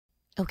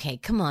Okay,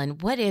 come on.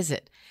 What is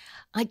it?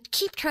 I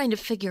keep trying to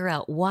figure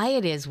out why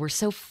it is we're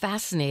so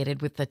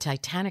fascinated with the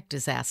Titanic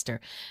disaster.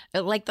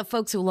 Like the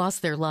folks who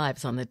lost their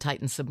lives on the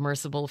Titan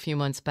submersible a few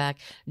months back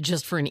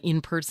just for an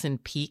in-person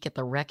peek at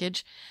the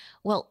wreckage.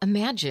 Well,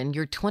 imagine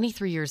you're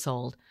 23 years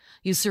old.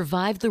 You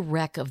survived the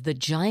wreck of the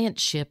giant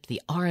ship,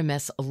 the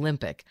RMS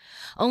Olympic,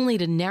 only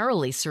to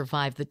narrowly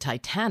survive the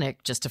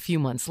Titanic just a few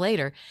months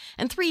later,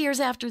 and 3 years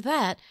after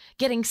that,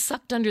 getting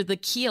sucked under the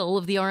keel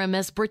of the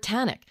RMS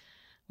Britannic.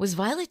 Was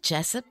Violet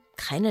Jessup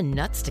kind of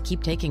nuts to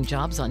keep taking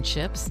jobs on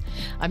ships?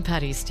 I'm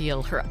Patty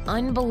Steele. Her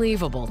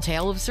unbelievable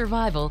tale of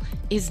survival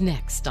is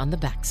next on The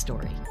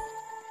Backstory.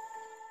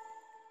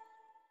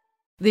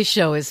 This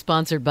show is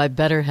sponsored by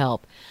BetterHelp.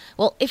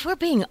 Well, if we're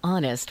being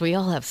honest, we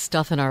all have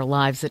stuff in our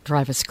lives that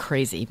drive us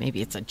crazy.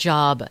 Maybe it's a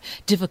job, a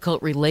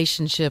difficult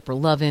relationship, or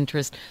love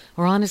interest,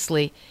 or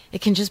honestly,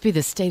 it can just be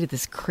the state of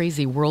this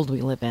crazy world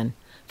we live in.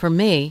 For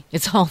me,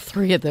 it's all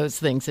three of those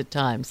things at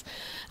times.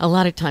 A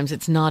lot of times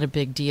it's not a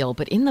big deal,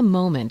 but in the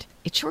moment,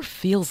 it sure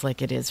feels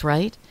like it is,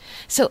 right?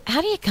 So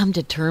how do you come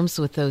to terms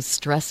with those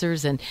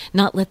stressors and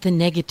not let the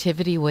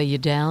negativity weigh you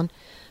down?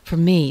 For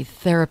me,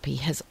 therapy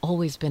has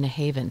always been a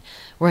haven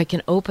where I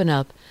can open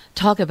up,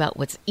 talk about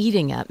what's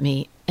eating at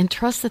me, and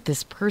trust that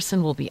this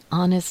person will be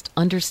honest,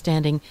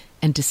 understanding,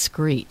 and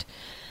discreet.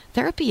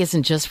 Therapy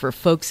isn't just for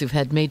folks who've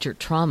had major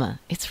trauma.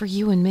 It's for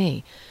you and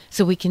me,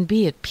 so we can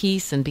be at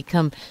peace and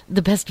become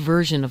the best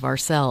version of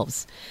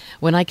ourselves.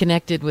 When I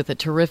connected with a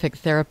terrific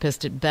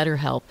therapist at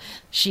BetterHelp,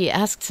 she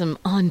asked some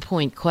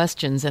on-point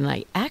questions, and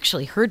I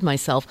actually heard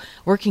myself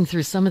working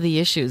through some of the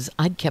issues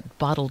I'd kept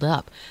bottled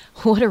up.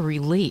 What a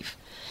relief.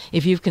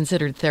 If you've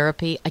considered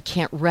therapy, I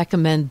can't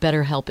recommend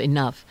BetterHelp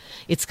enough.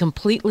 It's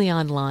completely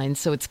online,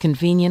 so it's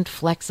convenient,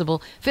 flexible,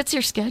 fits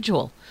your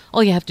schedule.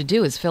 All you have to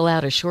do is fill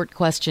out a short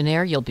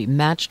questionnaire. You'll be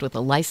matched with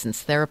a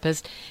licensed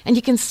therapist, and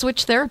you can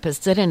switch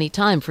therapists at any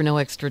time for no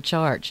extra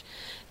charge.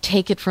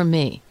 Take it from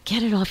me.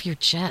 Get it off your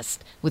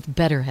chest with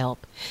BetterHelp.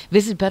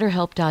 Visit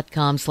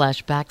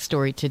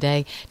BetterHelp.com/backstory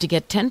today to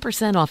get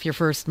 10% off your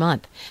first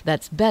month.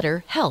 That's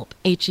BetterHelp,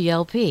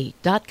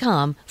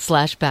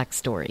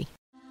 HELP.com/backstory.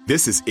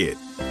 This is it.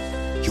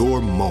 Your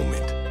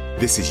moment.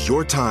 This is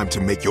your time to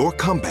make your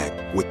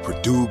comeback with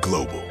Purdue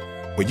Global.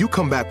 When you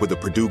come back with a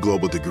Purdue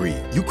Global degree,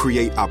 you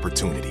create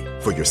opportunity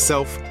for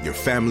yourself, your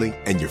family,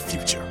 and your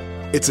future.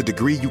 It's a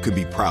degree you can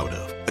be proud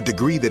of, a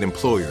degree that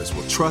employers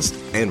will trust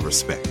and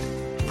respect.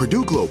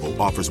 Purdue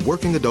Global offers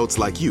working adults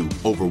like you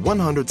over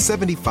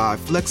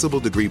 175 flexible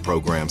degree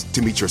programs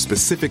to meet your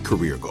specific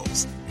career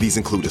goals. These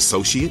include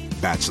associate,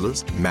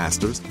 bachelor's,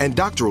 master's, and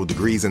doctoral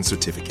degrees and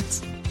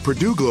certificates.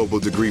 Purdue Global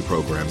degree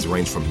programs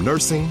range from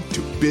nursing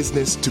to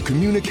business to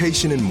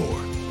communication and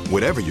more.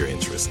 Whatever your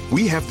interest,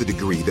 we have the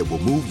degree that will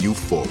move you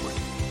forward.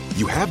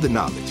 You have the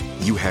knowledge,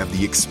 you have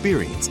the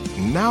experience.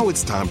 Now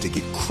it's time to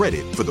get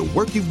credit for the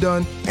work you've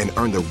done and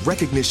earn the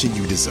recognition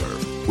you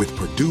deserve with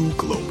Purdue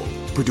Global,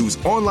 Purdue's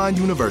online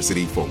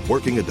university for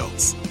working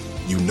adults.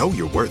 You know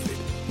you're worth it.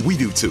 We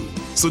do too.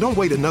 So don't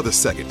wait another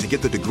second to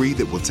get the degree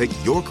that will take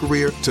your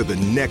career to the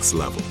next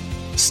level.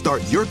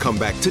 Start your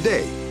comeback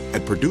today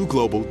at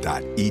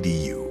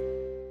purdueglobal.edu.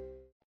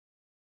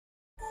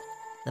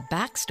 The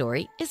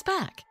Backstory is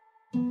back.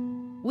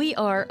 We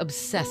are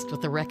obsessed with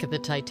the wreck of the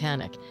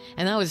Titanic,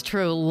 and that was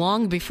true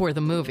long before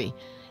the movie.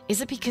 Is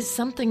it because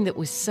something that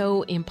was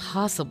so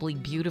impossibly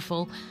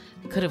beautiful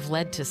could have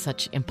led to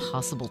such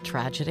impossible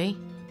tragedy?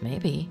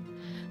 Maybe.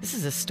 This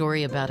is a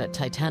story about a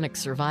Titanic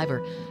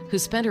survivor who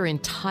spent her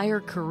entire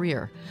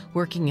career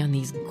working on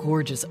these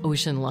gorgeous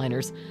ocean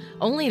liners,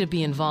 only to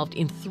be involved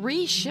in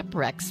 3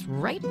 shipwrecks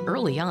right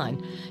early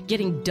on,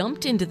 getting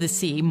dumped into the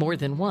sea more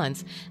than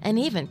once, and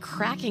even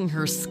cracking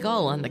her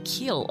skull on the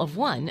keel of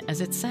one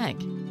as it sank.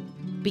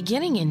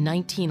 Beginning in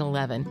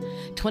 1911,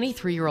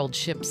 23-year-old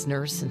ship's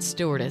nurse and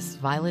stewardess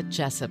Violet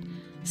Jessup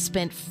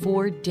spent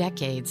 4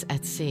 decades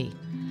at sea.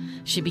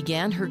 She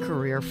began her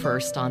career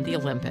first on the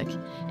Olympic,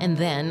 and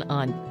then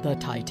on the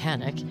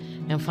Titanic,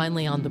 and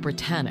finally on the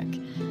Britannic.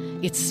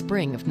 It's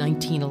spring of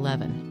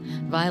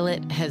 1911.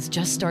 Violet has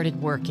just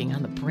started working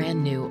on the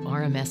brand new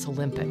RMS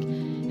Olympic.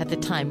 At the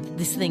time,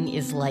 this thing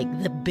is like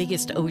the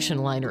biggest ocean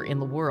liner in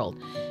the world.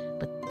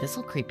 But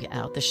this'll creep you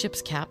out. The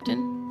ship's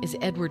captain is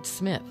Edward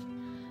Smith.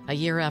 A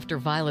year after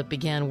Violet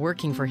began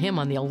working for him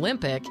on the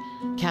Olympic,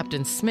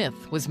 Captain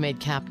Smith was made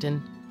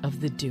captain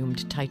of the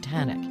doomed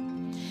Titanic.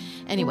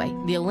 Anyway,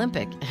 the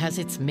Olympic has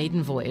its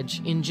maiden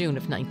voyage in June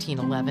of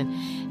 1911,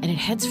 and it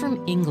heads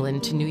from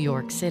England to New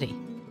York City.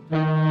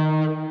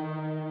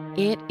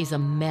 It is a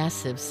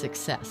massive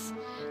success.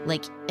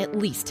 Like, at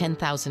least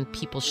 10,000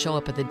 people show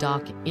up at the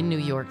dock in New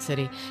York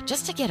City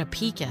just to get a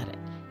peek at it.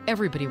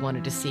 Everybody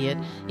wanted to see it,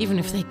 even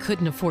if they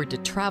couldn't afford to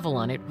travel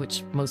on it,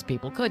 which most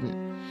people couldn't.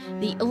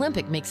 The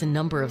Olympic makes a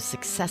number of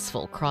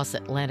successful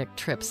cross-Atlantic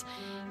trips,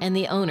 and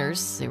the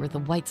owners, they were the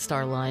White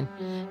Star Line,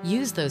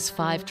 used those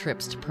 5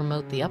 trips to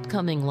promote the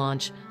upcoming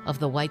launch of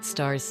the White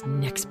Star's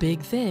next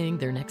big thing,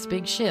 their next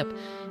big ship.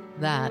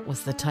 That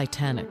was the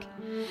Titanic.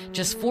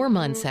 Just 4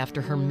 months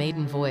after her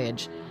maiden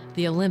voyage,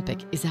 the Olympic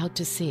is out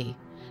to sea.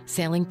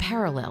 sailing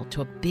parallel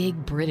to a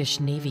big British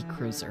Navy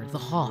cruiser, the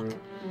Hawk.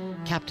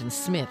 Captain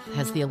Smith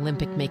has the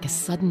Olympic make a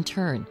sudden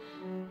turn,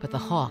 but the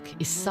Hawk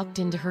is sucked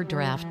into her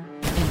draft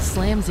and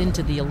slams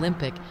into the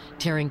Olympic,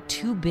 tearing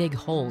 2 big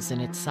holes in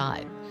its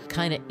side.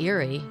 Kinda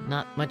eerie,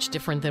 not much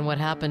different than what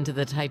happened to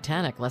the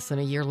Titanic less than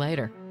a year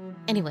later.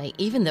 Anyway,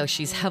 even though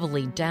she's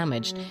heavily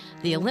damaged,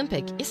 the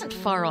Olympic isn't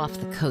far off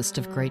the coast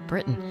of Great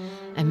Britain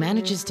and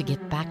manages to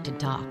get back to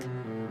dock.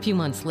 A few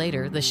months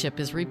later, the ship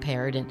is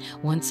repaired and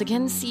once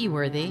again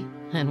seaworthy,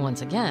 and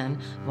once again,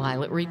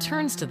 Violet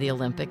returns to the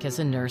Olympic as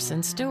a nurse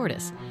and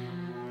stewardess.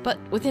 But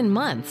within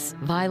months,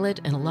 Violet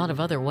and a lot of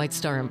other White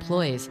Star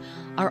employees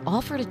are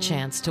offered a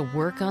chance to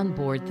work on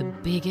board the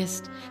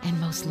biggest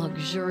and most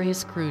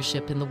luxurious cruise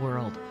ship in the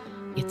world.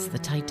 It's the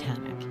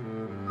Titanic.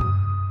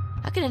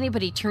 How could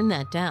anybody turn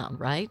that down,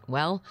 right?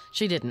 Well,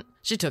 she didn't.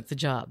 She took the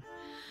job.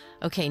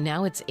 Okay,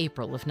 now it's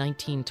April of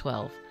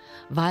 1912.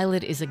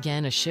 Violet is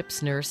again a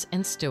ship's nurse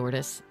and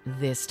stewardess,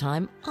 this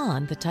time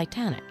on the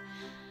Titanic.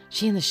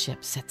 She and the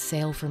ship set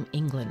sail from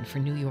England for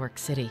New York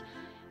City.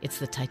 It's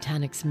the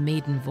Titanic's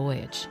maiden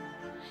voyage.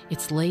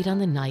 It's late on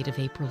the night of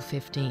April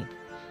 15th.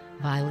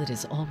 Violet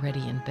is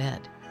already in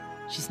bed.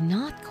 She's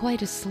not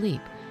quite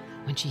asleep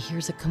when she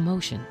hears a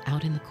commotion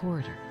out in the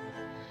corridor.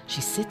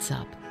 She sits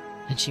up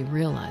and she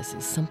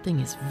realizes something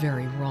is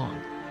very wrong.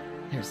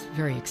 There's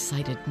very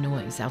excited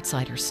noise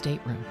outside her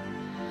stateroom.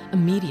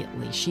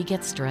 Immediately, she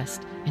gets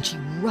dressed and she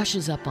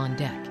rushes up on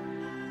deck.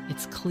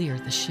 It's clear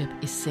the ship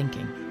is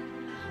sinking.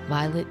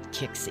 Violet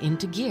kicks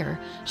into gear.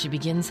 She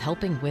begins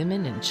helping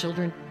women and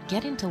children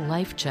get into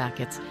life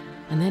jackets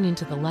and then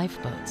into the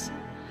lifeboats.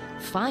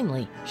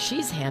 Finally,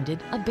 she's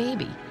handed a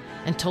baby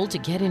and told to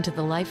get into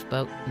the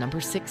lifeboat number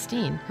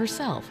 16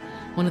 herself,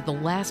 one of the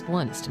last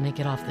ones to make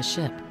it off the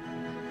ship.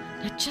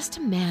 Now just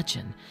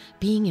imagine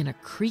being in a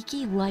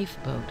creaky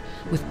lifeboat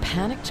with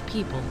panicked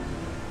people,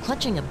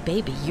 clutching a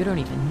baby you don't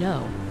even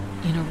know,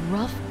 in a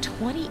rough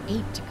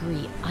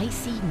 28-degree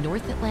icy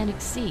North Atlantic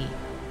Sea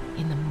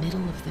in the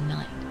middle of the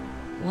night.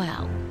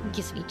 Wow, it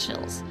gives me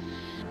chills.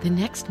 The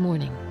next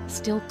morning,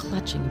 still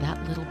clutching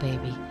that little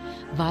baby,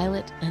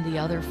 Violet and the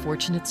other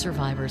fortunate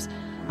survivors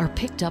are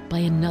picked up by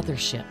another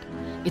ship.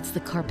 It's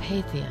the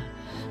Carpathia,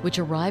 which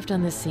arrived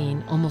on the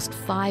scene almost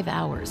 5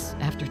 hours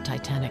after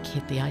Titanic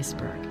hit the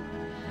iceberg.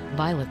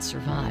 Violet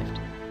survived.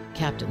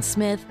 Captain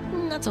Smith,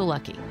 not so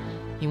lucky.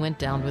 He went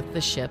down with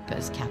the ship,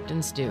 as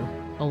captains do,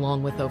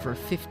 along with over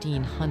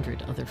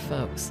 1,500 other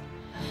folks.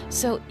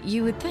 So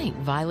you would think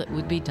Violet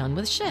would be done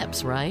with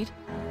ships, right?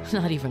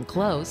 Not even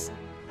close.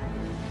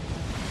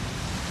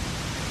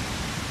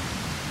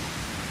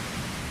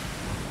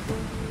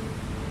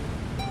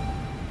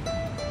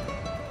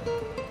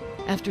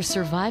 After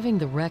surviving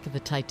the wreck of the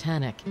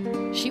Titanic,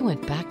 she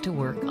went back to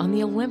work on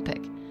the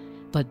Olympic.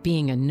 But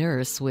being a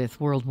nurse with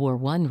World War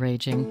I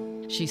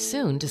raging, she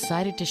soon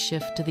decided to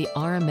shift to the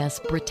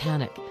RMS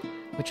Britannic,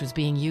 which was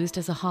being used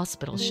as a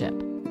hospital ship.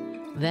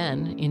 Then,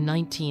 in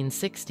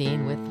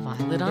 1916, with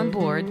Violet on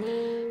board,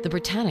 the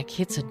Britannic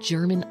hits a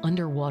German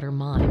underwater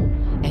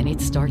mine, and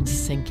it starts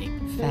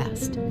sinking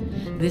fast.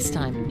 This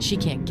time, she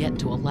can't get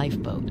to a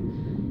lifeboat.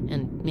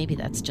 And maybe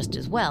that's just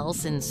as well,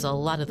 since a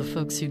lot of the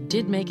folks who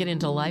did make it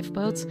into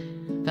lifeboats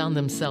found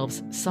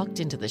themselves sucked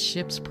into the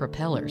ship's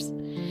propellers.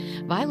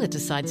 Violet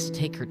decides to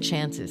take her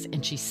chances,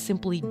 and she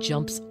simply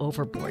jumps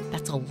overboard.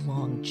 That's a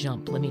long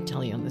jump, let me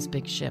tell you, on those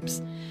big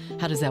ships.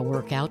 How does that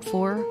work out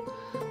for her?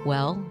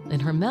 Well, in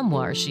her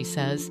memoir, she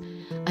says,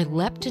 "I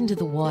leapt into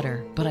the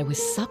water, but I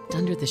was sucked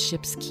under the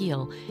ship's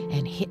keel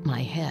and hit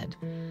my head.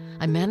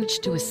 I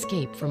managed to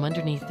escape from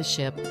underneath the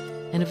ship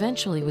and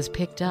eventually was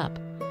picked up.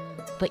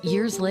 But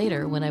years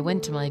later, when I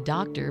went to my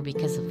doctor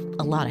because of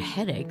a lot of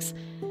headaches,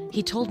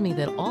 he told me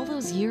that all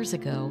those years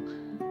ago,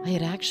 I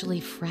had actually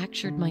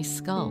fractured my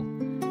skull,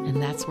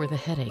 and that's where the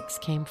headaches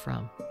came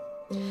from."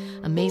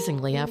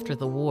 Amazingly, after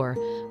the war,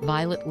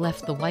 Violet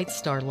left the White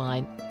Star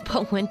Line,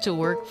 but went to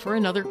work for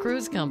another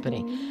cruise company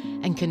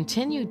and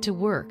continued to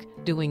work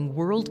doing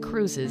world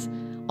cruises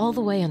all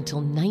the way until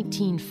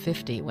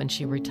 1950 when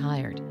she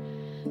retired.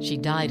 She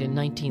died in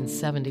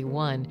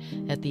 1971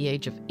 at the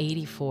age of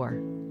 84.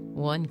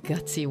 One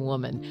gutsy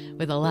woman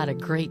with a lot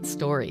of great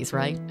stories,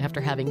 right?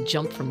 After having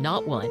jumped from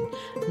not one,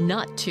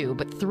 not two,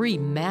 but 3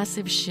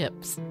 massive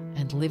ships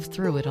and lived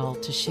through it all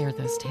to share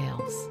those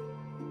tales.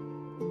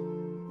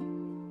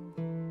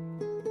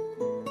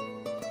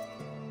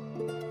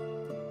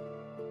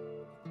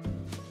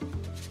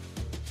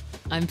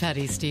 I'm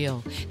Patty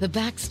Steele. The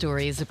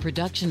Backstory is a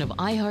production of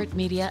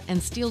iHeartMedia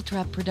and Steel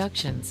Trap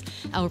Productions.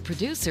 Our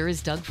producer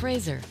is Doug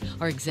Fraser.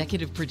 Our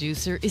executive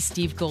producer is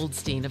Steve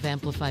Goldstein of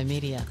Amplify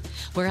Media.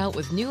 We're out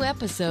with new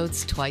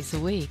episodes twice a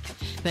week.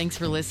 Thanks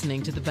for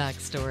listening to The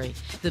Backstory,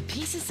 the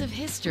pieces of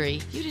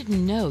history you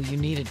didn't know you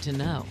needed to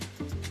know.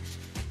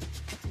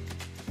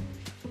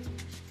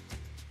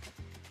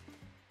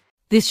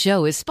 This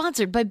show is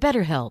sponsored by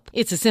BetterHelp.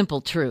 It's a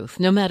simple truth.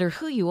 No matter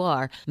who you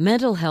are,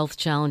 mental health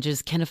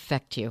challenges can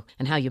affect you,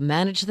 and how you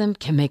manage them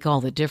can make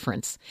all the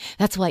difference.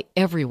 That's why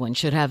everyone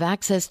should have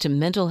access to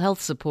mental health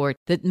support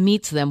that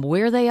meets them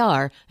where they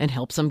are and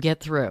helps them get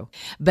through.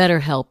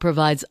 BetterHelp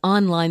provides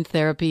online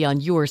therapy on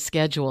your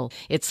schedule.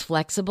 It's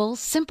flexible,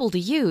 simple to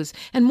use,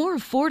 and more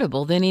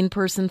affordable than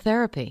in-person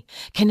therapy.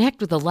 Connect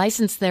with a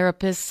licensed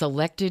therapist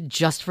selected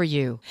just for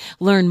you.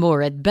 Learn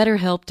more at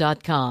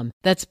BetterHelp.com.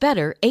 That's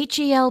better,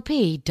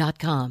 HELP.com.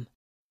 The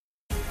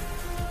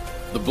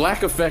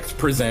Black Effect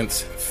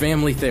presents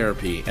Family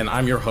Therapy, and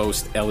I'm your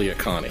host, Elliot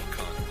Connie.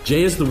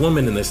 Jay is the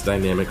woman in this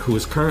dynamic who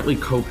is currently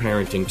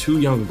co-parenting 2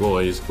 young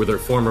boys with her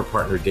former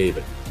partner,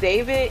 David.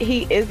 David,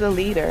 he is a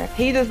leader.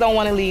 He just don't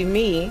want to leave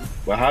me.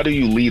 But how do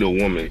you lead a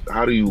woman?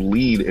 How do you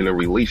lead in a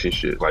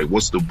relationship? Like,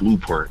 what's the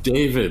blueprint?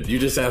 David, you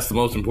just asked the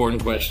most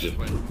important question.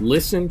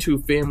 Listen to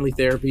Family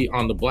Therapy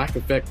on the Black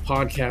Effect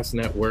Podcast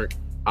Network,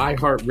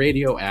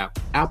 iHeartRadio app,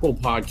 Apple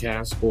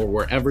Podcasts, or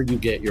wherever you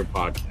get your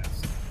podcasts.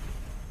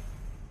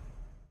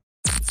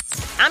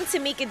 I'm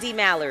Tamika D.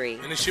 Mallory.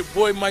 And it's your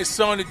boy, my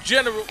son, the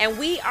General. And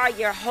we are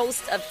your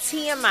hosts of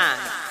TMI.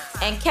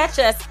 And catch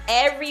us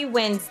every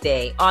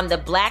Wednesday on the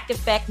Black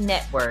Effect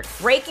Network,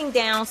 breaking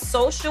down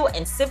social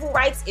and civil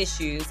rights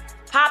issues,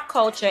 pop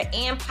culture,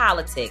 and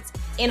politics,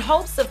 in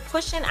hopes of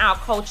pushing our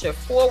culture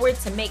forward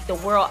to make the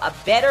world a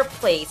better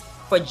place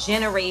for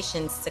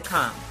generations to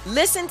come.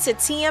 Listen to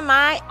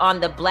TMI on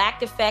the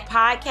Black Effect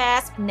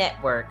Podcast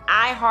Network,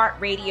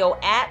 iHeartRadio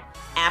app,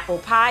 Apple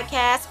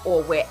Podcasts,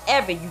 or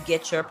wherever you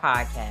get your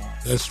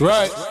podcasts. That's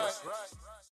right.